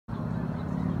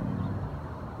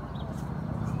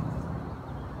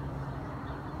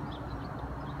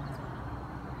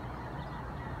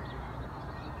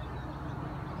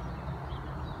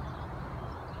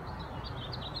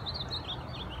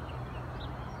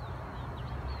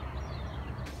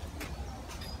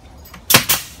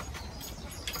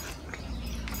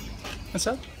What's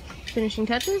up? Finishing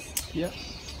touches? Yeah.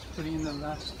 Putting in the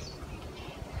last.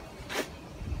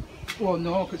 Well,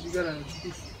 no, because you gotta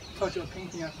touch up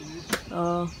painting after this.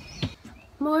 Oh.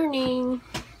 Morning.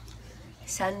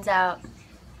 Sun's out.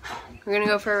 We're gonna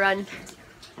go for a run.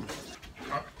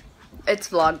 It's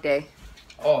vlog day.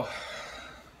 Oh.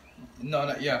 No,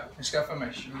 not yeah. I just gotta find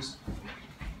my shoes.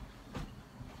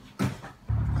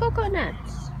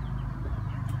 Coconuts.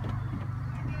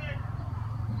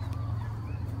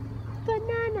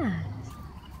 Bananas.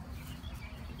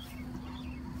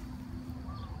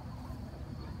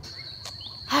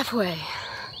 Halfway.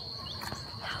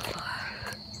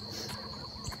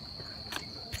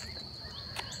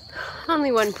 Only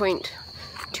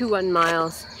 1.21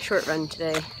 miles. Short run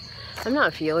today. I'm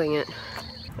not feeling it.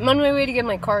 I'm on my way to get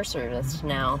my car serviced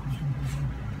now,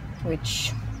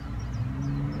 which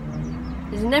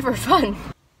is never fun.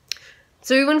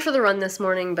 So we went for the run this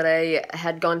morning, but I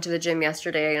had gone to the gym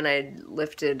yesterday and I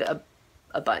lifted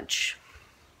a bunch.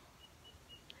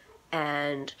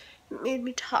 And it made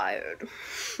me tired.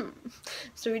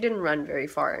 So we didn't run very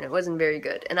far and it wasn't very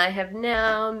good. And I have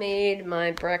now made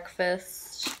my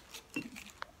breakfast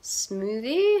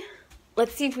smoothie.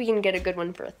 Let's see if we can get a good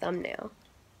one for a thumbnail.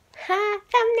 Ha!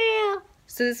 Thumbnail!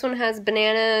 So this one has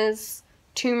bananas,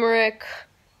 turmeric,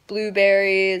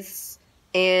 blueberries,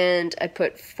 and I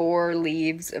put 4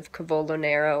 leaves of cavolo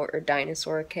nero or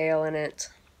dinosaur kale in it.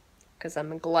 Because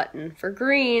I'm a glutton for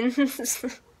greens.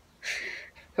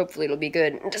 Hopefully it'll be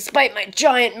good. And despite my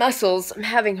giant muscles, I'm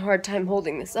having a hard time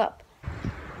holding this up.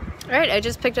 Alright, I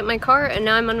just picked up my car and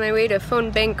now I'm on my way to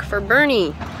phone bank for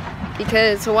Bernie.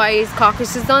 Because Hawaii's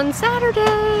caucus is on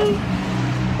Saturday.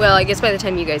 Well, I guess by the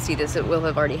time you guys see this, it will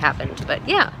have already happened, but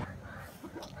yeah.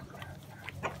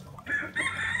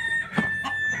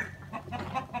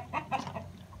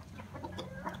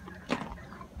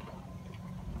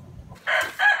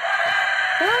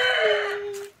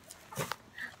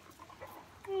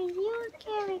 Are you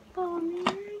okay, Bernie?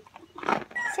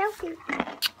 Selfie.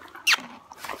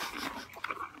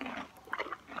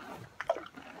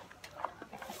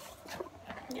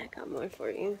 Yeah, I got more for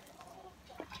you.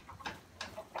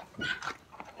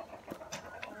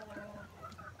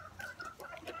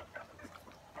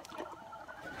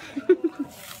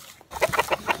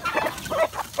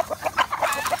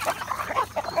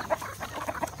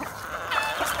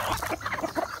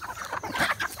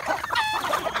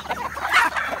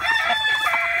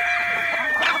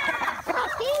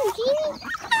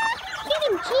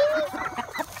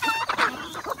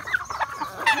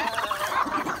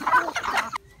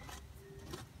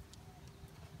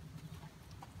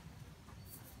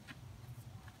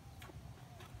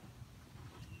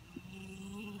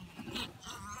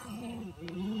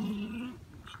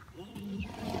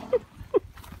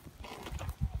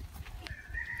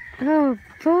 Oh,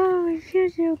 Bo, it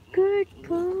feels so good,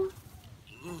 Bo.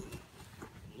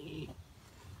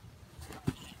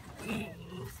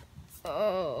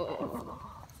 Oh.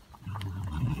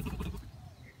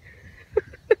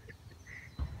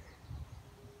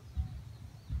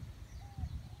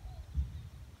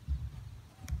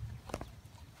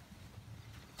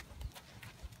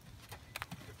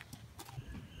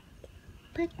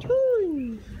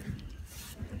 Platoon.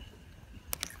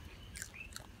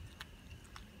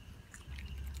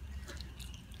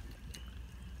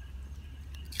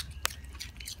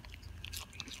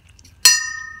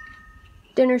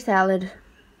 Dinner salad.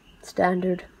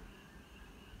 Standard.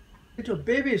 Get your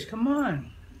babies, come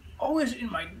on. Always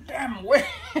in my damn way.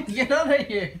 Get out of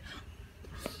here.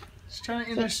 Just trying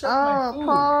to intercept my food.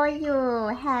 Paul,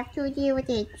 you have to deal with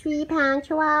a 3-pound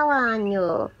chihuahua on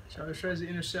you. So I tries to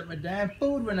intercept my damn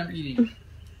food when I'm eating.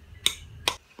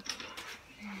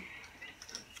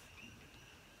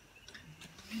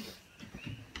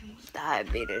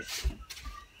 Diabetes.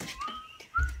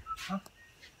 Huh?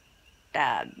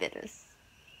 Diabetes.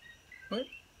 What?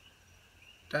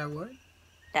 What?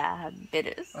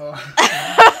 Diabetes. Oh.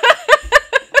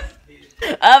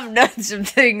 I've done some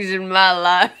things in my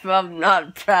life I'm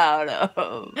not proud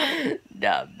of.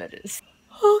 Diabetes.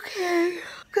 Okay.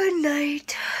 Good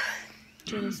night.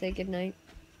 Do you want to say good night?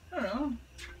 I don't know.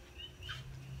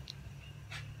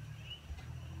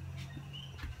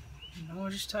 No,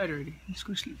 I'm just tired already. Let's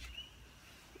go sleep.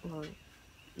 Well,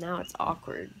 now it's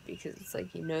awkward because it's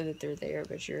like you know that they're there,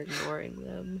 but you're ignoring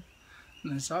them.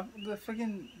 And it's off. The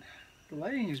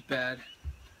lighting is bad.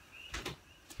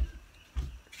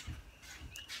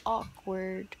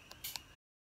 Awkward.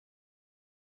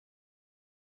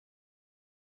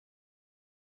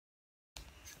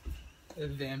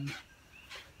 Them.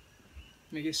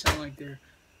 Make it sound like they're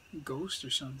ghosts or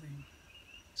something.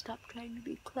 Stop trying to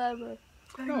be clever.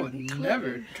 I would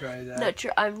never try that. Not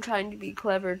sure. I'm trying to be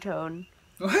clever, Tone.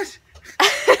 What?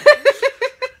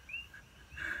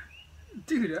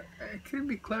 Dude, I couldn't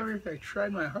be clever if I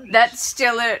tried my hardest. That's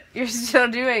still it. You're still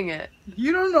doing it.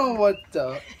 You don't know what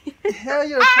the hell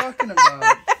you're talking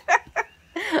about.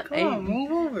 Come on,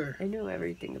 move over. I know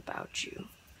everything about you.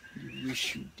 You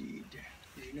wish you did.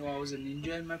 Did you know I was a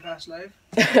ninja in my past life?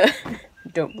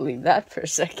 Don't believe that for a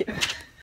second.